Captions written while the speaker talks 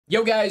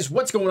Yo guys,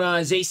 what's going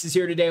on? Acez is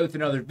here today with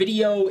another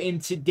video. In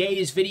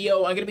today's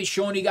video, I'm going to be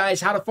showing you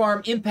guys how to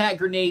farm impact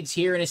grenades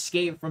here in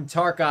Escape from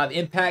Tarkov.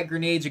 Impact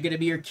grenades are going to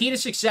be your key to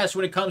success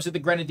when it comes to the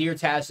Grenadier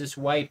task this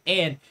wipe,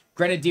 and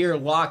Grenadier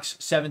locks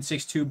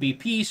 762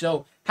 BP,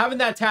 so having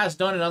that task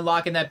done and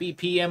unlocking that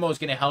BP ammo is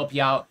going to help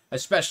you out,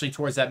 especially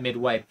towards that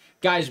mid-wipe.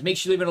 Guys, make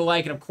sure you leave it a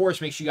like, and of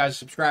course, make sure you guys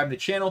subscribe to the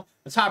channel.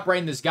 Let's hop right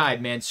in this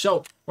guide, man.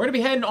 So, we're going to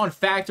be heading on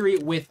factory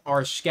with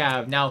our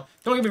scav. Now,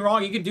 don't get me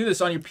wrong, you can do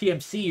this on your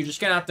PMC. You're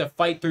just going to have to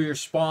fight through your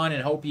spawn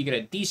and hope you get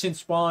a decent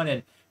spawn.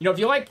 And, you know, if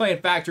you like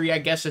playing factory, I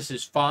guess this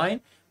is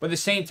fine. But at the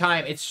same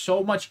time, it's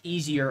so much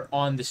easier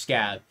on the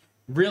scav.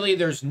 Really,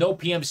 there's no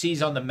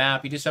PMCs on the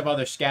map. You just have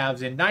other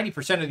scavs, and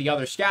 90% of the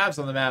other scavs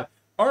on the map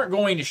aren't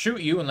going to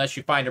shoot you unless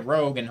you find a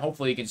rogue, and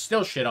hopefully you can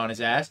still shit on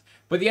his ass.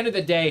 But at the end of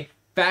the day,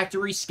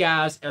 factory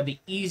scavs are the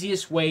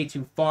easiest way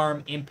to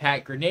farm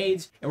impact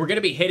grenades, and we're going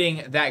to be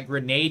hitting that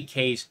grenade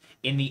case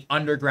in the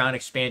underground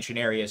expansion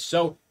area.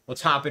 So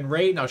let's hop in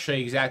raid, and I'll show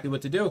you exactly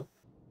what to do.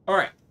 All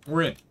right,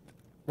 we're in.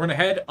 We're going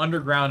to head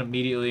underground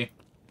immediately.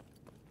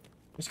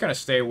 Just kind of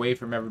stay away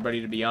from everybody,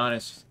 to be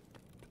honest.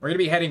 We're going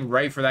to be heading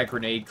right for that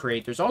grenade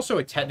crate. There's also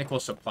a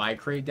technical supply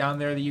crate down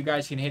there that you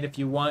guys can hit if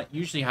you want.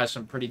 Usually has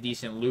some pretty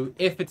decent loot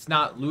if it's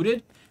not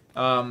looted.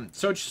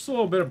 So it's just a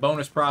little bit of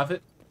bonus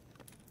profit.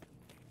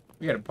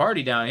 We got a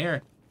party down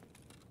here.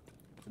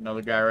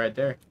 Another guy right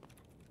there.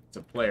 It's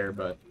a player,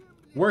 but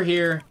we're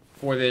here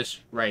for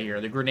this right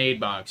here, the grenade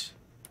box.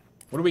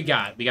 What do we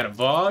got? We got a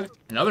VOG,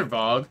 another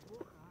VOG,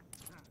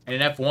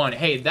 and an F1.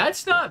 Hey,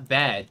 that's not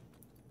bad.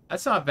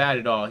 That's not bad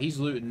at all. He's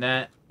looting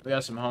that. We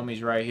got some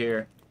homies right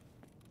here.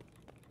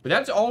 But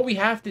that's all we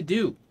have to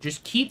do.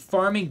 Just keep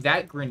farming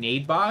that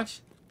grenade box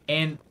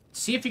and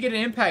see if you get an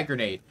impact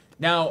grenade.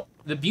 Now,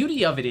 the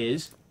beauty of it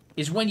is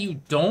when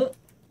you don't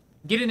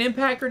get an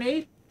impact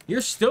grenade,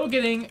 you're still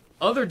getting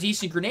other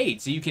decent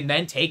grenades that you can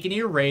then take into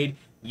your raid,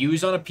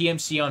 use on a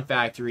PMC on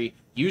factory,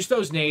 use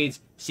those nades,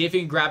 see if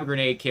you can grab a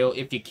grenade kill.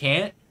 If you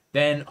can't,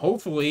 then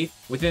hopefully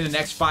within the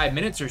next 5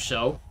 minutes or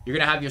so, you're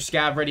going to have your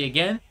scav ready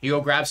again. You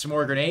go grab some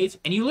more grenades,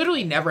 and you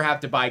literally never have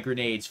to buy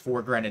grenades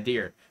for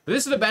Grenadier. But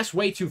this is the best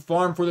way to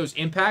farm for those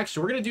impacts,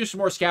 so we're going to do some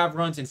more scav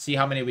runs and see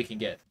how many we can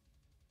get.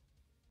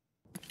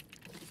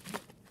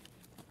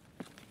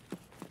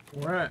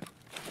 Alright.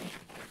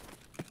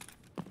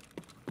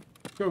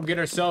 Let's go get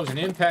ourselves an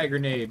impact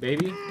grenade,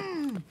 baby.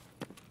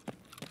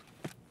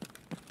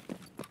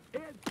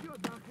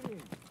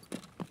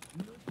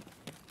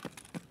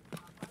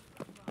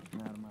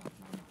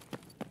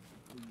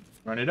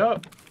 Run it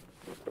up.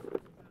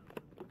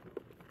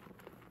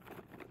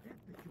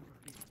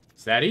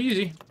 It's that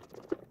easy.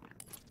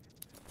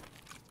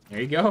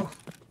 There you go.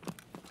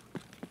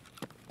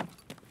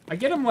 I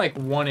get them like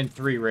 1 in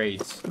 3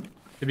 raids,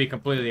 to be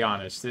completely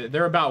honest.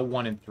 They're about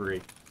 1 in 3.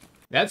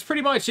 That's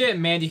pretty much it,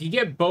 man. You can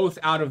get both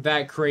out of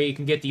that crate. You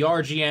can get the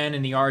RGN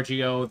and the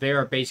RGO. They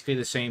are basically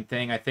the same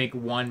thing. I think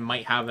one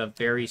might have a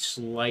very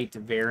slight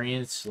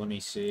variance. Let me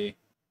see.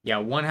 Yeah,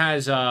 one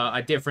has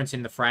a difference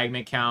in the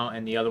fragment count,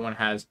 and the other one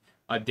has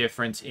a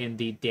difference in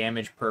the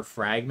damage per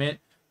fragment.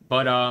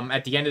 But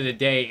at the end of the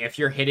day, if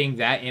you're hitting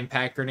that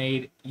impact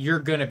grenade, you're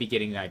going to be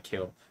getting that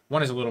kill.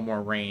 One has a little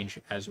more range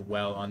as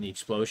well on the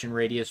explosion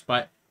radius,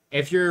 but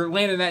if you're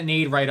landing that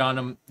nade right on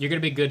them, you're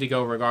going to be good to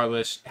go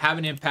regardless.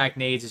 Having impact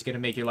nades is going to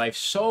make your life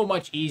so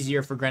much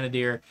easier for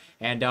Grenadier,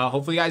 and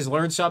hopefully you guys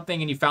learned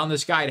something and you found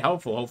this guide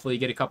helpful. Hopefully you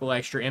get a couple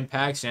extra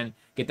impacts and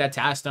get that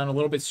task done a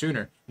little bit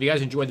sooner. If you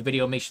guys enjoyed the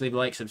video, make sure to leave a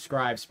like,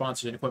 subscribe,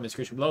 sponsors, and equipment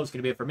description below. It's going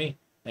to be it for me.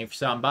 Thanks for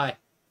stopping by.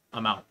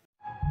 I'm out.